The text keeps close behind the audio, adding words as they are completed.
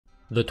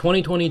The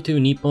 2022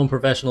 Nippon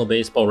Professional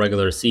Baseball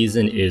regular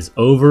season is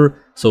over,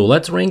 so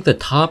let's rank the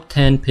top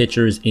 10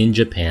 pitchers in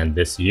Japan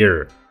this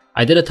year.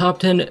 I did a top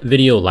 10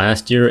 video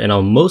last year and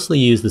I'll mostly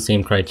use the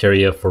same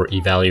criteria for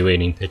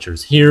evaluating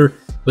pitchers here,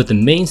 but the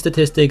main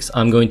statistics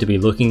I'm going to be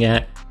looking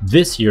at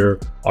this year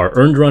are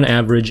earned run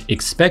average,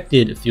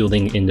 expected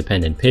fielding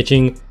independent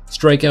pitching,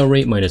 strikeout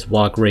rate minus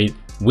walk rate,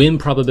 win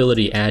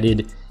probability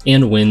added,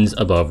 and wins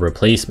above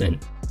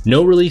replacement.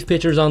 No relief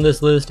pitchers on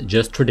this list,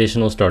 just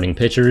traditional starting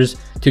pitchers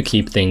to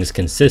keep things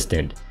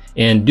consistent.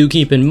 And do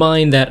keep in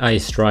mind that I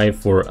strive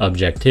for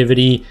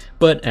objectivity,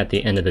 but at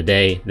the end of the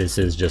day, this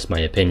is just my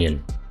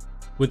opinion.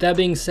 With that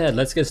being said,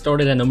 let's get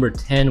started at number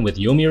 10 with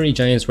Yomiuri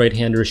Giants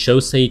right-hander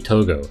Shosei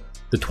Togo.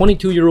 The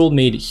 22-year-old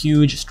made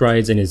huge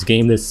strides in his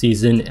game this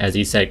season as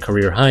he set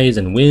career highs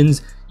in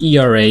wins,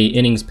 ERA,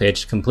 innings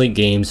pitched, complete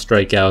games,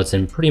 strikeouts,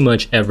 and pretty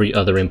much every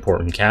other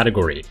important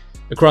category.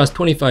 Across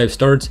 25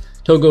 starts,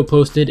 Togo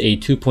posted a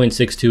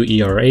 2.62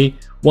 ERA,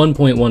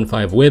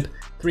 1.15 WHIP,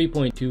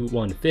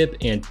 3.21 FIP,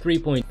 and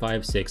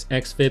 3.56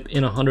 xFIP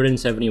in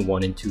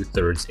 171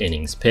 2/3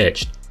 innings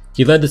pitched.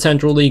 He led the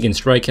Central League in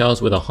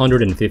strikeouts with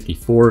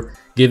 154,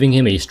 giving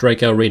him a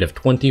strikeout rate of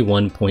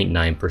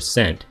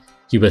 21.9%.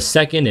 He was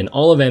second in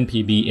all of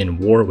NPB in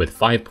WAR with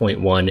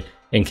 5.1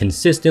 and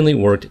consistently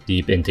worked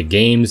deep into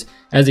games,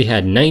 as he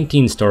had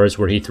 19 starts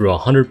where he threw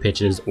 100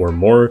 pitches or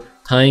more,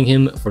 tying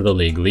him for the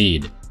league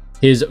lead.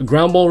 His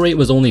ground ball rate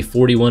was only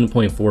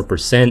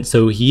 41.4%,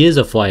 so he is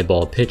a fly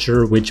ball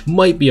pitcher, which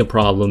might be a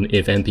problem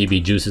if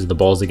NPB juices the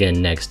balls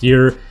again next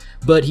year,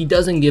 but he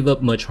doesn't give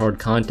up much hard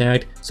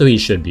contact, so he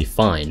should be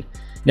fine.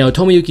 Now,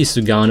 Tomoyuki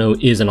Sugano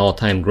is an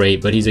all-time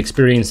great, but he's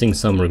experiencing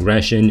some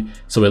regression,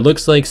 so it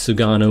looks like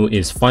Sugano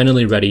is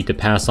finally ready to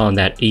pass on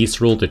that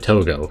ace role to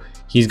Togo.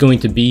 He's going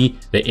to be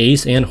the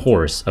ace and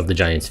horse of the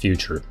Giants'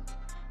 future.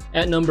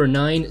 At number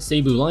 9,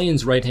 Seibu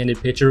Lions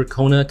right-handed pitcher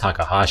Kona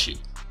Takahashi.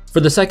 For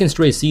the second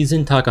straight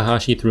season,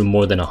 Takahashi threw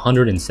more than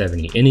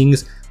 170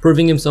 innings,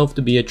 proving himself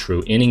to be a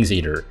true innings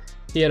eater.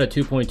 He had a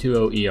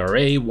 2.20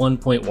 ERA,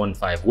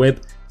 1.15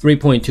 WHIP,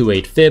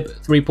 3.28 FIP,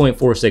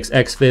 3.46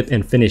 xFIP,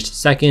 and finished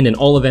second in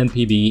all of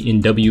NPB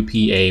in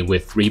WPA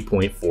with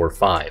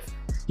 3.45.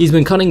 He's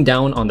been cutting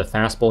down on the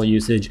fastball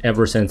usage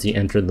ever since he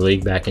entered the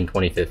league back in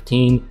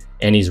 2015,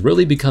 and he's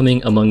really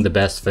becoming among the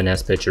best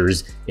finesse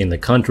pitchers in the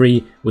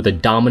country with a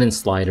dominant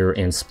slider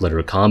and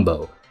splitter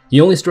combo. He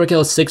only struck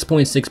out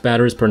 6.6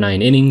 batters per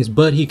 9 innings,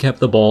 but he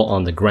kept the ball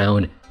on the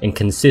ground and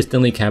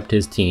consistently kept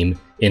his team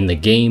in the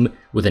game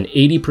with an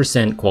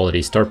 80%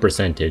 quality start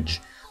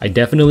percentage. I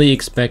definitely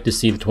expect to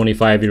see the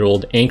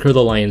 25-year-old anchor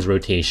the Lions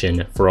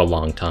rotation for a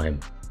long time.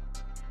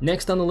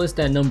 Next on the list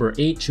at number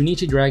 8,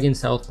 Chunichi Dragon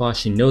southpaw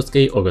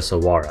Shinosuke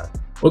Ogasawara.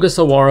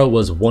 Ogasawara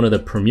was one of the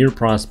premier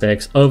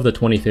prospects of the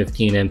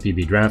 2015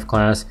 NPB draft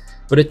class,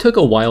 but it took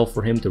a while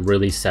for him to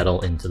really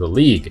settle into the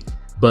league.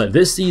 But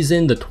this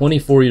season, the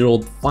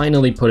 24-year-old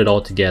finally put it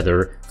all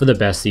together for the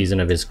best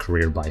season of his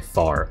career by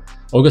far.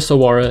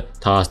 Ogasawara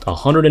tossed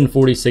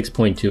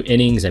 146.2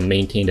 innings and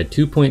maintained a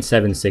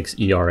 2.76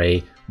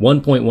 ERA,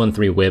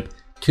 1.13 WHIP,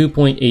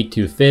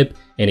 2.82 FIP,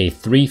 and a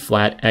 3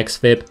 flat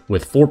xFIP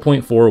with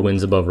 4.4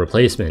 wins above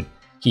replacement.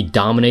 He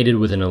dominated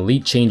with an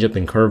elite changeup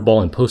and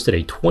curveball and posted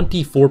a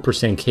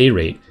 24% K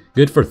rate,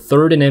 good for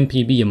third in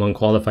NPB among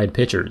qualified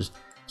pitchers.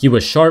 He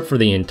was sharp for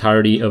the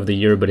entirety of the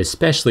year, but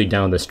especially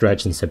down the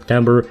stretch in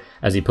September,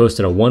 as he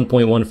posted a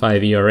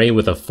 1.15 ERA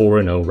with a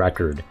 4-0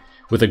 record.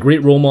 With a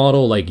great role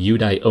model like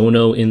Yudai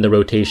Ono in the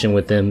rotation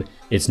with him,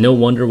 it's no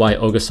wonder why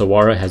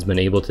Ogasawara has been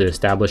able to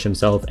establish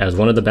himself as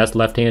one of the best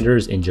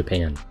left-handers in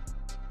Japan.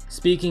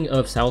 Speaking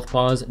of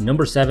southpaws,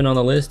 number 7 on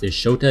the list is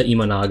Shota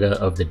Imanaga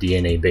of the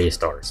DNA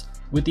Baystars.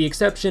 With the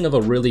exception of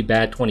a really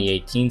bad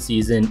 2018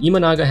 season,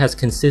 Imanaga has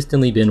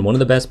consistently been one of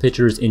the best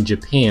pitchers in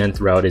Japan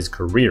throughout his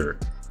career.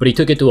 But he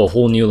took it to a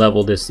whole new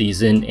level this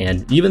season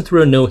and even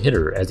threw a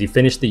no-hitter as he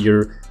finished the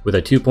year with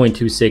a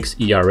 2.26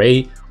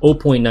 ERA,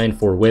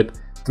 0.94 WHIP,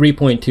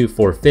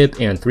 3.24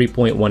 FIP, and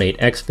 3.18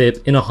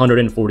 xFIP in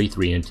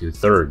 143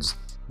 2/3.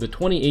 The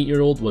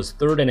 28-year-old was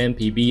third in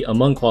NPB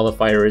among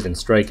qualifiers in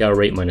strikeout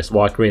rate minus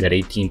walk rate at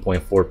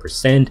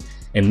 18.4%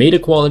 and made a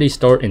quality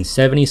start in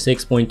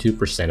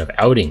 76.2% of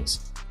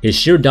outings. His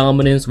sheer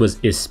dominance was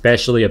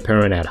especially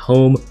apparent at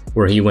home,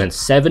 where he went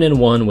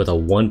 7-1 with a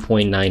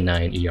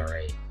 1.99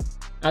 ERA.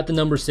 At the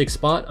number 6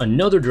 spot,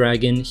 another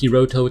Dragon,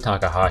 Hiroto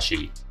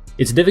Takahashi.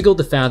 It's difficult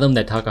to fathom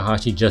that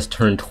Takahashi just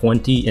turned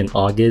 20 in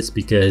August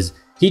because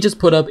he just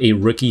put up a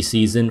rookie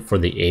season for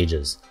the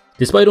ages.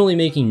 Despite only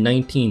making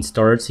 19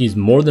 starts, he's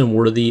more than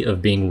worthy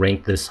of being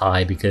ranked this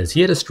high because he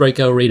had a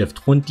strikeout rate of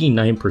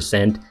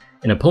 29%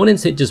 and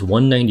opponents hit just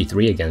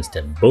 193 against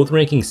him, both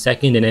ranking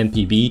second in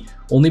NPB,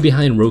 only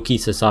behind Roki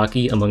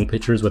Sasaki among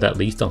pitchers with at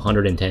least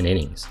 110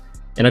 innings.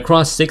 And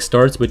across 6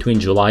 starts between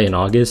July and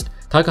August,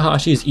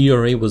 Takahashi's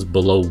ERA was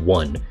below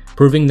 1,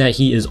 proving that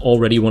he is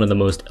already one of the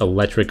most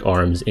electric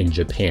arms in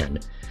Japan.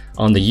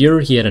 On the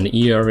year, he had an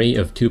ERA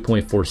of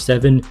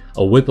 2.47,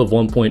 a WHIP of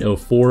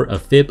 1.04, a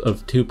FIP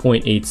of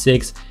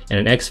 2.86,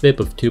 and an xFIP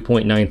of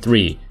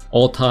 2.93,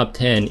 all top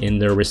 10 in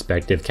their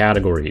respective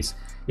categories.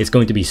 It's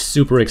going to be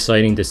super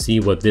exciting to see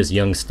what this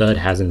young stud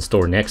has in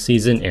store next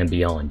season and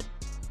beyond.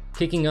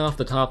 Kicking off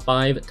the top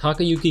 5,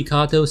 Takayuki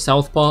Kato,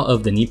 southpaw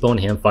of the Nippon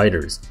Ham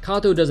Fighters.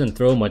 Kato doesn't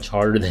throw much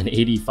harder than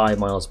 85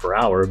 miles per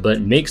hour,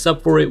 but makes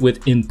up for it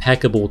with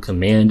impeccable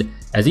command,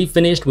 as he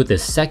finished with the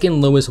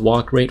second lowest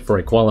walk rate for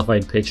a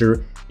qualified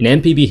pitcher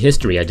in NPB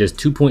history at just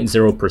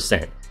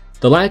 2.0%.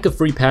 The lack of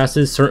free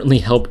passes certainly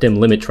helped him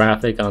limit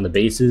traffic on the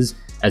bases,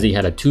 as he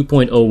had a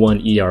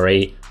 2.01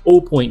 ERA,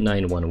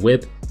 0.91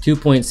 WHIP,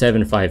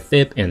 2.75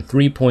 FIP, and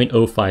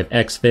 3.05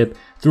 xFIP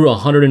through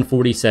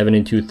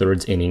 147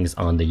 2/3 innings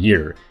on the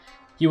year.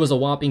 He was a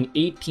whopping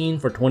 18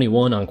 for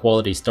 21 on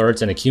quality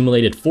starts and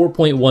accumulated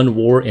 4.1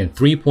 WAR and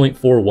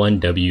 3.41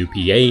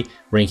 WPA,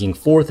 ranking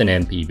 4th in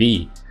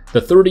NPB.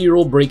 The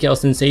 30-year-old breakout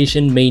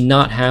sensation may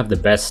not have the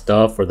best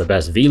stuff or the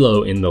best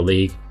velo in the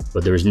league,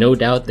 but there's no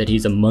doubt that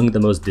he's among the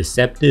most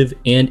deceptive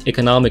and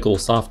economical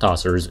soft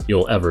tossers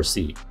you'll ever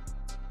see.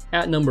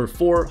 At number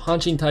 4,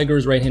 Hanshin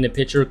Tigers right-handed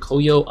pitcher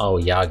Koyo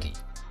Aoyagi.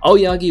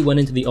 Aoyagi went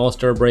into the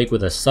All-Star break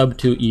with a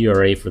sub-2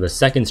 ERA for the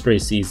second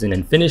straight season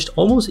and finished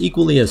almost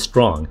equally as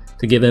strong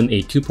to give him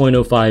a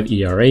 2.05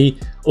 ERA,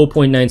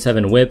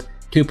 0.97 WHIP,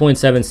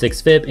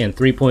 2.76 FIP, and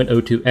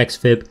 3.02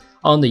 xFIP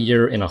on the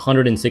year in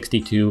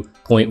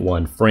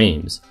 162.1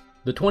 frames.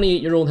 The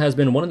 28-year-old has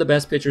been one of the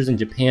best pitchers in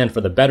Japan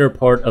for the better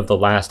part of the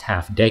last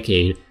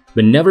half-decade,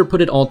 but never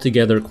put it all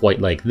together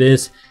quite like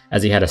this,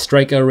 as he had a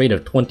strikeout rate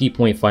of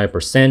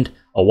 20.5%,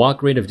 a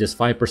walk rate of just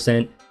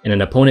 5%, and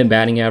an opponent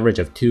batting average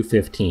of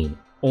 .215.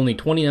 Only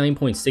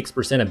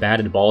 29.6% of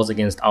batted balls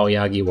against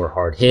Aoyagi were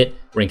hard hit,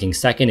 ranking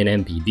 2nd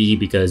in NPB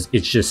because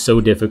it's just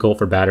so difficult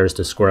for batters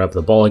to square up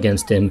the ball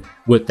against him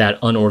with that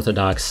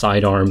unorthodox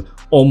sidearm,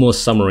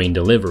 almost submarine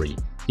delivery.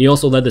 He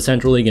also led the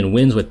Central League in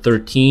wins with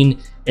 13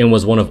 and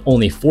was one of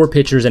only 4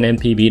 pitchers in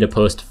NPB to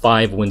post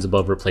 5 wins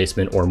above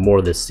replacement or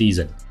more this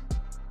season.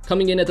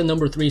 Coming in at the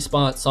number 3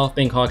 spot,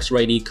 SoftBank Hawks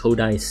righty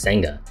Kodai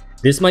Senga.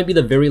 This might be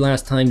the very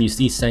last time you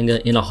see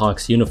Senga in a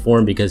Hawks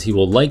uniform because he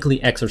will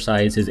likely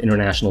exercise his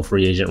international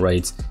free agent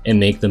rights and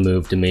make the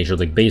move to Major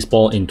League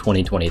Baseball in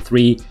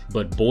 2023,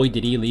 but boy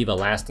did he leave a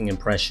lasting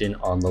impression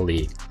on the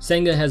league.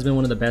 Senga has been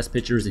one of the best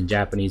pitchers in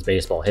Japanese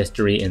baseball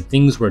history, and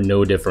things were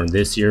no different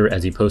this year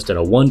as he posted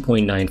a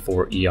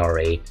 1.94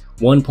 ERA,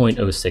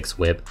 1.06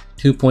 WHIP,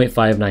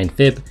 2.59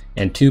 FIP,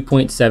 and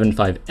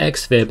 2.75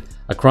 xFIP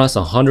across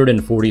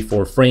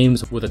 144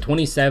 frames with a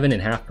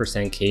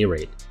 27.5% K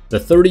rate. The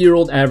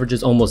 30-year-old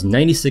averages almost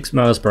 96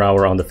 miles per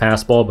hour on the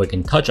fastball but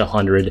can touch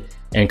 100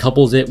 and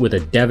couples it with a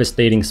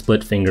devastating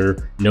split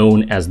finger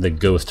known as the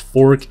ghost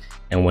fork,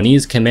 and when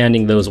he's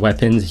commanding those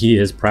weapons, he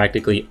is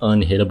practically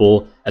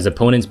unhittable as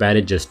opponents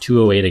batted just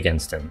 .208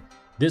 against him.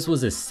 This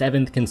was his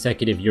 7th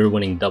consecutive year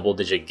winning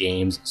double-digit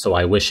games, so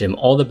I wish him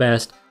all the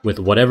best with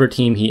whatever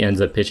team he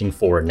ends up pitching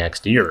for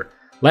next year.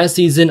 Last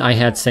season, I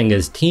had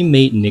Senga's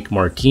teammate Nick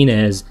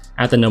Martinez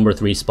at the number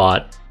 3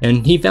 spot,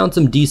 and he found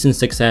some decent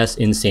success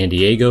in San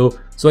Diego,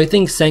 so I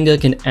think Senga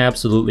can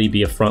absolutely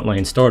be a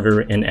frontline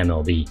starter in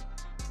MLB.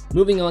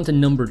 Moving on to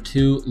number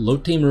 2,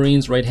 Lotte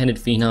Marines right-handed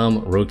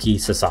phenom Roki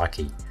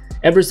Sasaki.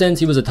 Ever since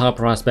he was a top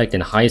prospect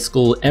in high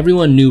school,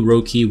 everyone knew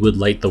Roki would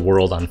light the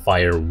world on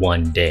fire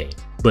one day,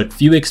 but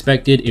few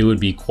expected it would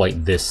be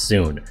quite this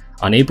soon.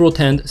 On April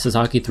 10th,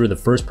 Sasaki threw the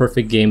first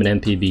perfect game in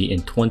NPB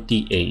in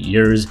 28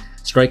 years,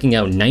 striking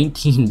out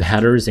 19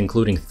 batters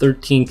including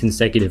 13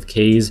 consecutive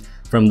Ks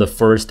from the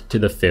 1st to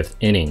the 5th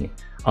inning.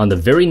 On the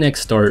very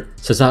next start,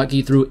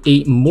 Sasaki threw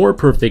 8 more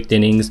perfect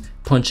innings,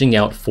 punching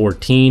out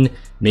 14,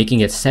 making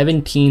it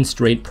 17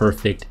 straight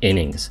perfect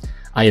innings.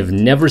 I have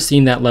never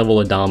seen that level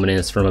of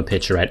dominance from a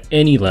pitcher at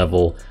any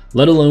level,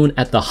 let alone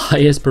at the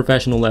highest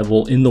professional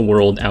level in the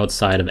world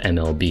outside of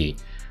MLB.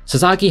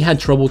 Sasaki had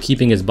trouble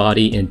keeping his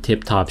body in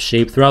tip-top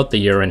shape throughout the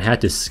year and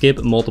had to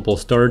skip multiple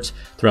starts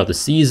throughout the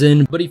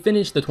season, but he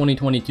finished the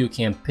 2022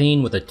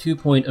 campaign with a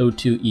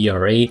 2.02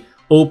 ERA,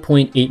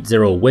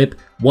 0.80 WHIP,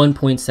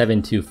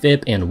 1.72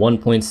 FIP, and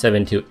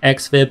 1.72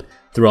 xFIP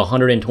through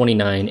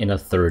 129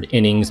 1/3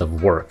 innings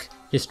of work.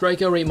 His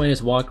strikeout rate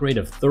minus walk rate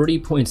of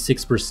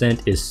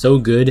 30.6% is so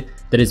good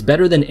that it's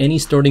better than any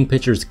starting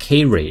pitcher's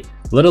K rate,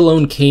 let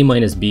alone K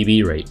minus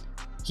BB rate.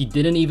 He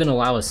didn't even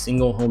allow a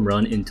single home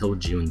run until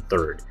June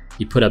 3rd.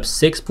 He put up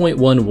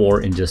 6.1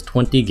 WAR in just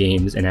 20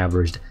 games and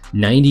averaged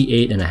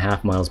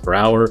 98.5 miles per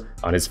hour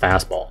on his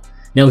fastball.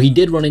 Now, he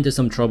did run into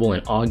some trouble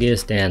in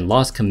August and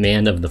lost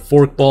command of the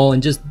forkball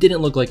and just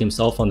didn't look like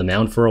himself on the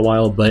mound for a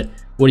while, but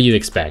what do you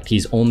expect?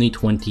 He's only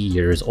 20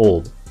 years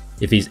old.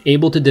 If he's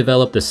able to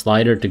develop the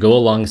slider to go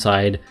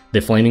alongside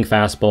the flaming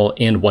fastball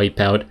and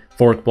wipeout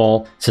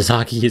forkball,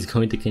 Sasaki is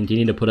going to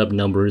continue to put up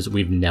numbers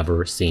we've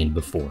never seen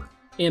before.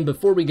 And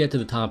before we get to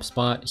the top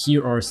spot,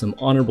 here are some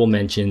honorable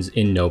mentions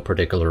in no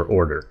particular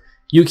order.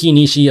 Yuki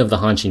Nishi of the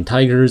Hanshin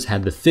Tigers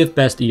had the 5th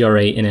best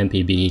ERA in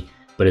NPB,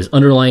 but his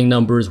underlying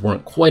numbers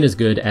weren't quite as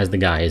good as the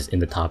guys in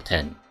the top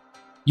 10.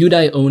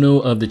 Yudai Ono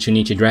of the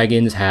Chunichi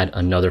Dragons had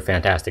another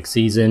fantastic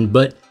season,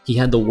 but he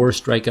had the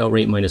worst strikeout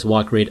rate minus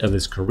walk rate of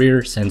his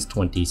career since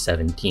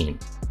 2017.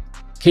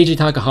 Keiji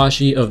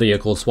Takahashi of the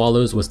Yakult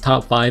Swallows was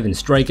top 5 in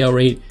strikeout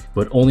rate,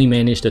 but only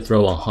managed to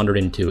throw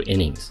 102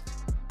 innings.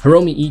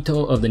 Hiromi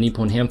Ito of the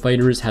Nippon Ham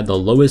Fighters had the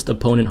lowest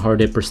opponent hard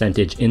hit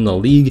percentage in the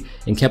league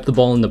and kept the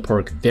ball in the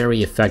park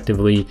very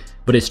effectively,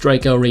 but his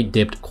strikeout rate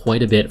dipped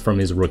quite a bit from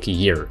his rookie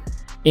year.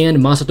 And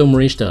Masato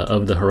Morishita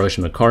of the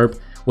Hiroshima Carp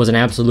was an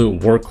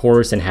absolute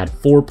workhorse and had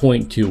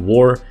 4.2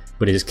 WAR,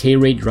 but his K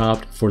rate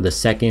dropped for the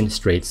second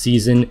straight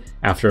season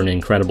after an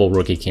incredible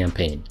rookie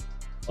campaign.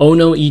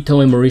 Ono,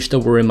 Ito, and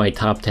Morishita were in my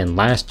top 10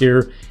 last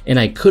year, and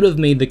I could have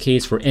made the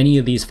case for any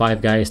of these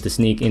 5 guys to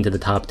sneak into the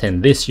top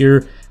 10 this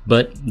year,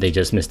 but they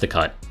just missed the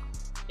cut.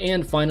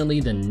 And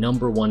finally, the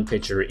 #1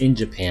 pitcher in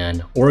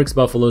Japan, Oryx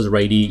Buffalo's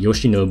righty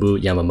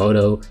Yoshinobu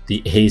Yamamoto,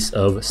 the ace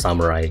of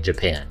Samurai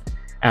Japan.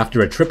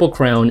 After a Triple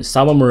Crown,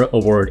 Sawamura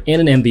Award,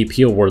 and an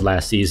MVP award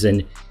last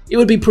season, it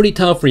would be pretty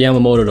tough for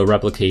Yamamoto to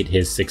replicate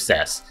his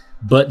success.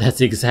 But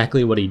that's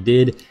exactly what he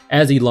did,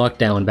 as he locked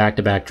down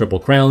back-to-back Triple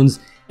Crowns,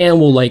 and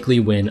will likely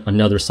win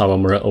another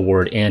Sawamura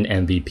Award and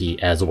MVP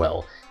as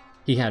well.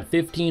 He had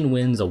 15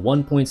 wins, a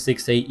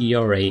 1.68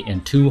 ERA,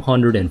 and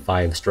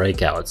 205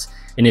 strikeouts.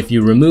 And if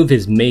you remove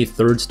his May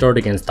 3rd start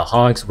against the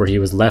Hawks, where he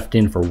was left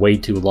in for way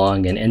too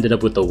long and ended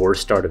up with the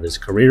worst start of his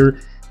career,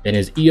 then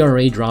his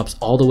ERA drops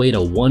all the way to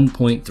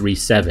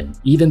 1.37,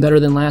 even better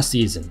than last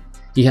season.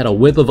 He had a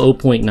WHIP of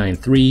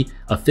 0.93,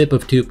 a FIP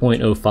of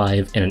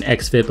 2.05, and an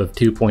XFIP of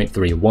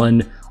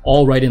 2.31,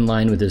 all right in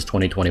line with his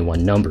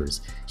 2021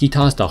 numbers. He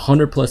tossed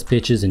 100 plus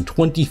pitches in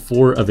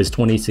 24 of his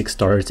 26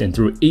 starts and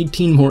threw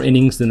 18 more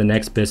innings than the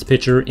next best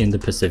pitcher in the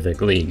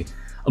Pacific League.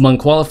 Among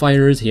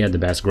qualifiers, he had the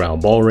best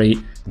ground ball rate,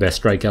 the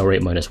best strikeout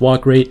rate minus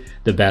walk rate,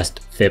 the best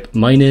FIP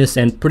minus,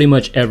 and pretty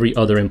much every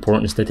other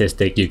important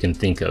statistic you can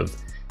think of.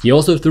 He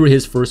also threw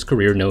his first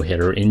career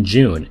no-hitter in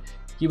June.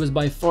 He was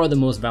by far the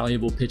most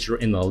valuable pitcher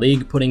in the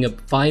league, putting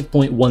up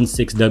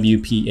 5.16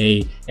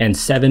 WPA and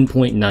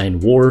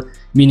 7.9 WAR,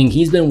 meaning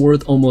he's been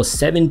worth almost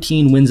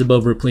 17 wins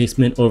above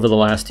replacement over the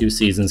last 2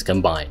 seasons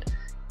combined.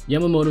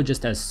 Yamamoto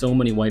just has so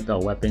many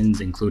wipeout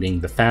weapons, including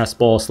the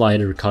fastball,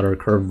 slider, cutter,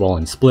 curveball,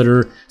 and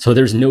splitter, so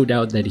there's no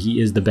doubt that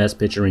he is the best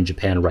pitcher in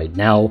Japan right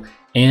now,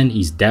 and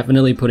he's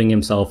definitely putting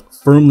himself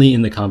firmly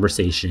in the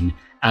conversation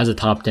as a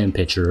top 10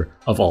 pitcher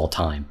of all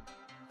time.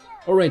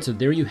 Alright, so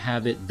there you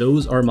have it.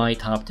 Those are my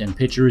top 10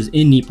 pitchers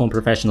in Nippon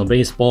Professional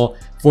Baseball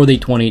for the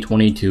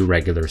 2022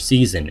 regular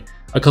season.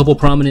 A couple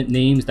prominent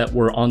names that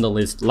were on the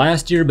list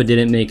last year but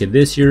didn't make it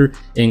this year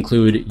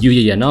include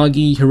Yuya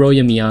Yanagi,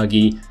 Hiroya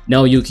Miyagi,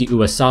 Naoyuki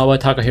Uesawa,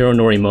 Takahiro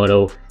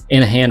Norimoto,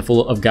 and a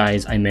handful of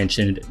guys I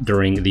mentioned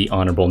during the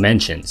honorable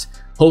mentions.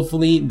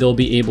 Hopefully, they'll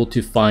be able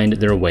to find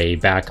their way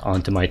back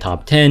onto my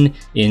top 10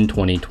 in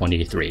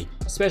 2023.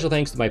 Special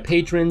thanks to my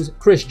patrons,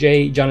 Chris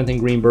J, Jonathan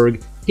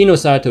Greenberg,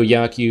 Hinosato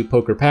Yakyu,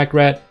 Poker Pack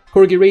Rat,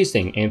 Corgi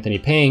Racing, Anthony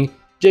Pang,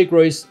 Jake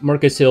Royce,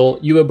 Marcus Hill,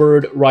 Ua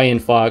Bird, Ryan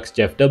Fox,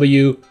 Jeff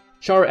W,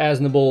 Char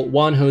Aznable,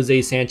 Juan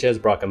Jose Sanchez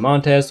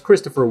Bracamontes,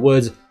 Christopher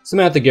Woods,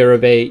 Samantha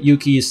Garibay,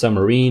 Yuki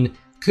Submarine,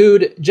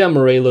 Kood, Jem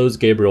Morelos,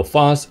 Gabriel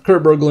Foss,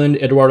 Kurt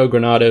Berglund, Eduardo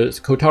Granados,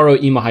 Kotaro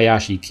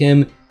Imahayashi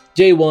Kim,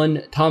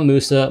 J1, Tom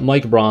Musa,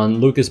 Mike Braun,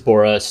 Lucas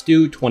Bora,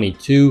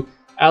 Stu22,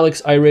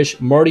 Alex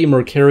Irish, Marty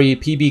Mercari,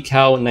 PB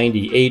Cow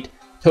 98,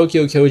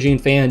 Tokyo Kyojin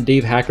fan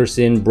Dave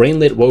Hackerson,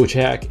 Brainlit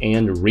Wojak,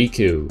 and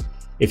Riku.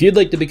 If you'd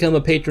like to become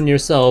a patron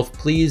yourself,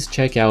 please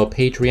check out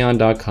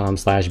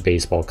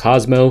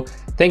patreon.com/baseballcosmo.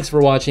 Thanks for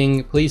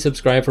watching. Please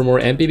subscribe for more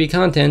NPB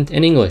content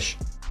in English.